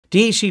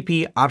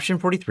DHCP Option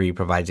 43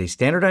 provides a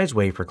standardized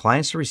way for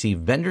clients to receive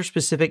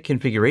vendor-specific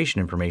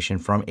configuration information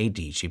from a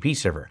DHCP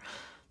server.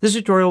 This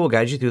tutorial will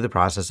guide you through the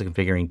process of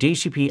configuring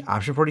DHCP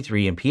Option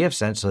 43 in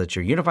pfSense so that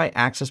your UniFi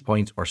access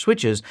points or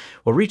switches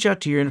will reach out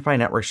to your UniFi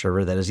network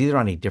server that is either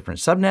on a different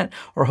subnet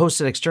or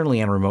hosted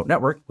externally on a remote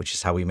network, which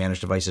is how we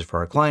manage devices for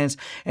our clients,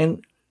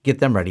 and get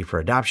them ready for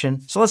adoption.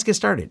 So let's get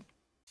started.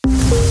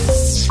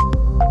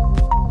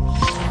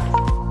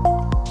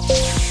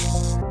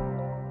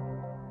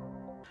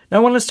 Now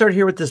I want to start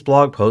here with this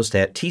blog post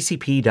at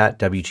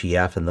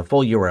tcp.wtf, and the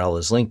full URL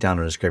is linked down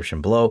in the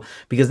description below,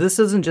 because this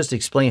doesn't just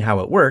explain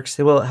how it works,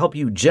 it will help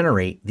you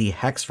generate the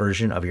hex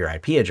version of your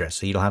IP address.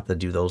 So you don't have to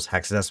do those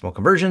hexadecimal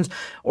conversions,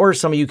 or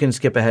some of you can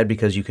skip ahead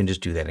because you can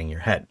just do that in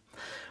your head.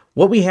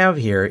 What we have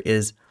here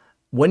is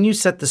when you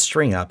set the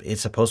string up,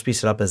 it's supposed to be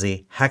set up as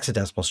a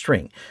hexadecimal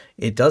string.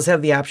 It does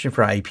have the option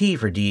for IP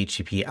for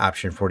DHCP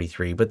Option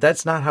 43, but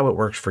that's not how it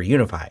works for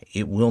UniFi.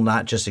 It will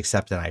not just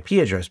accept an IP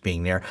address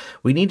being there.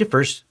 We need to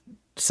first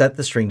set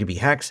the string to be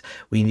hex.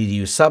 We need to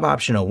use sub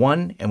option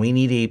 01, and we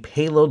need a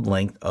payload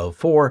length of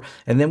 4,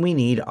 and then we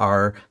need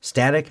our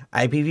static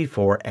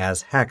IPv4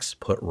 as hex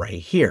put right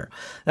here.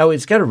 Now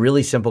it's got a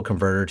really simple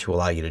converter to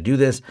allow you to do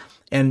this,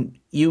 and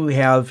you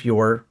have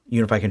your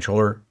UniFi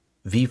controller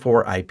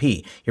v4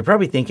 IP. You're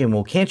probably thinking,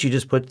 well, can't you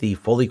just put the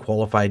fully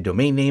qualified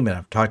domain name? And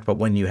I've talked about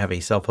when you have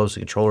a self-hosted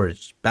controller,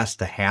 it's best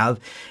to have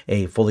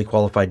a fully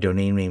qualified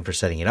domain name for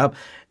setting it up.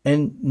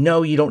 And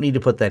no, you don't need to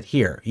put that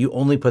here. You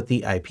only put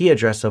the IP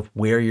address of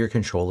where your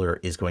controller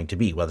is going to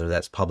be, whether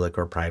that's public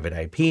or private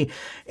IP,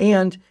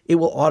 and it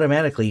will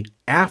automatically,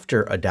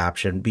 after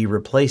adoption, be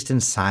replaced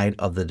inside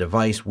of the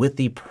device with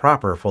the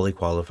proper fully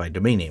qualified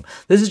domain name.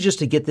 This is just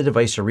to get the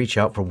device to reach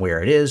out from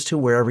where it is to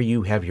wherever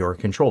you have your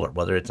controller,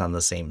 whether it's on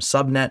the same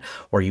subnet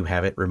or you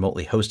have it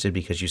remotely hosted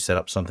because you set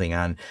up something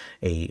on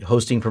a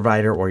hosting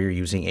provider or you're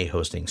using a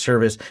hosting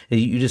service.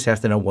 You just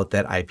have to know what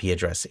that IP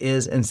address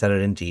is and set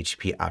it in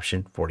DHCP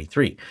Option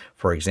 43.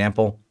 For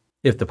example,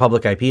 if the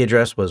public IP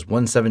address was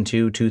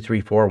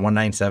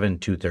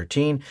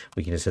 172.234.197.213,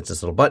 we can just hit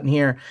this little button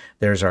here.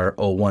 There's our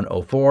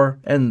 0104,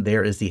 and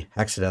there is the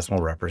hexadecimal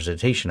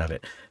representation of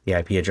it. The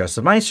IP address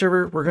of my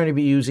server we're going to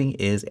be using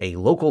is a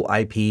local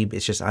IP.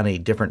 It's just on a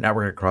different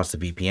network across the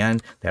VPN.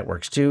 That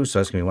works too. So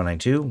that's going to be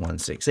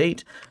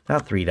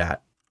 192.168.3.6.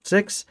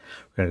 We're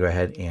going to go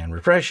ahead and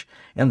refresh,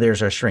 and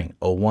there's our string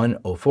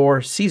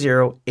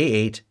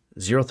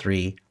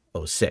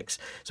 0104C0880306.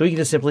 So we can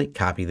just simply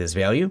copy this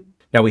value.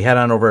 Now we head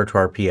on over to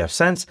our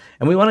pfSense,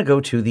 and we want to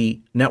go to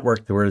the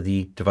network where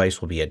the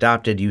device will be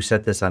adopted. You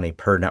set this on a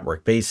per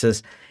network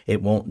basis.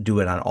 It won't do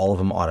it on all of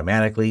them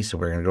automatically. So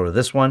we're going to go to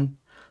this one,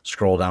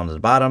 scroll down to the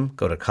bottom,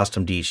 go to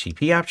custom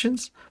DHCP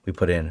options. We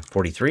put in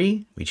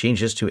 43, we change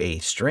this to a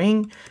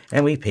string,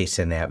 and we paste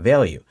in that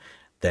value.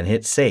 Then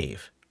hit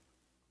save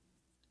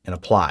and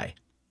apply.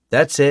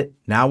 That's it.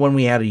 Now when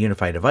we add a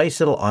UniFi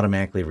device, it'll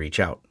automatically reach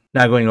out.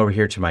 Now going over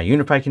here to my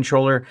UniFi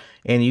controller,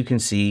 and you can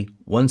see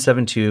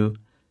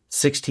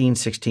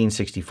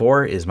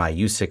 172.16.16.64 is my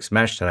U6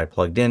 mesh that I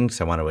plugged in because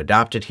I want to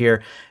adopt it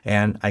here.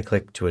 And I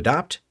click to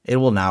adopt. It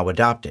will now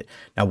adopt it.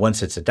 Now,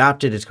 once it's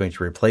adopted, it's going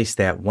to replace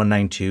that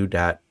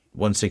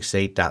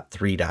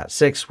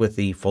 192.168.3.6 with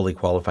the fully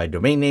qualified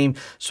domain name.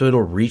 So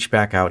it'll reach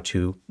back out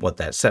to what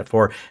that's set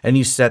for. And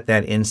you set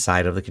that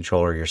inside of the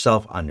controller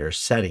yourself under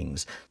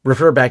settings.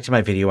 Refer back to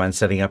my video on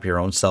setting up your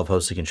own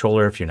self-hosted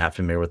controller if you're not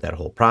familiar with that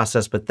whole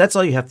process, but that's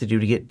all you have to do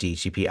to get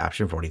DHCP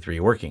Option 43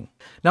 working.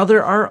 Now,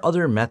 there are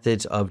other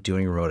methods of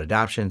doing remote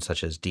adoption,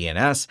 such as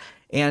DNS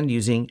and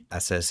using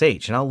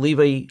SSH. And I'll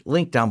leave a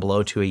link down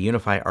below to a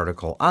UniFi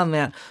article on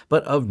that,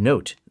 but of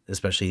note,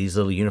 especially these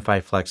little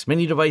UniFi Flex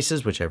mini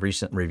devices, which I've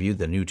recently reviewed,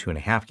 the new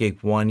 2.5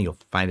 gig one. You'll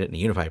find it in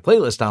the UniFi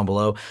playlist down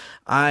below.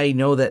 I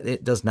know that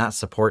it does not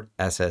support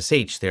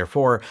SSH.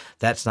 Therefore,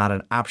 that's not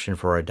an option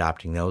for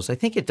adopting those. I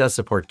think it does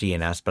support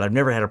DNS, but I've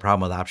never had a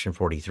problem with Option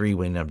 43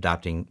 when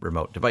adopting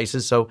remote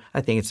devices. So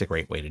I think it's a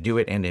great way to do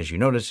it. And as you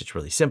notice, it's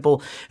really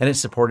simple and it's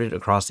supported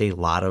across a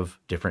lot of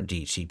different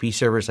DHCP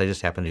servers. I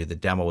just happen to do the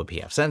demo with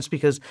pfSense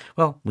because,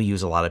 well, we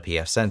use a lot of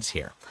pfSense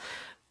here.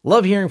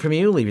 Love hearing from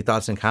you. Leave your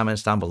thoughts and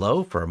comments down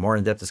below. For a more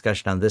in-depth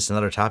discussion on this and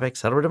other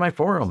topics, head over to my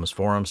forums,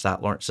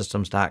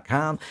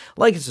 forums.lawrencesystems.com.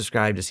 Like and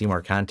subscribe to see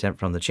more content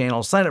from the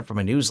channel. Sign up for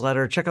my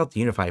newsletter. Check out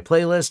the UniFi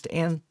playlist.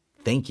 And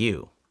thank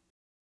you.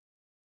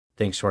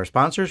 Thanks to our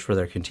sponsors for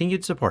their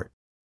continued support.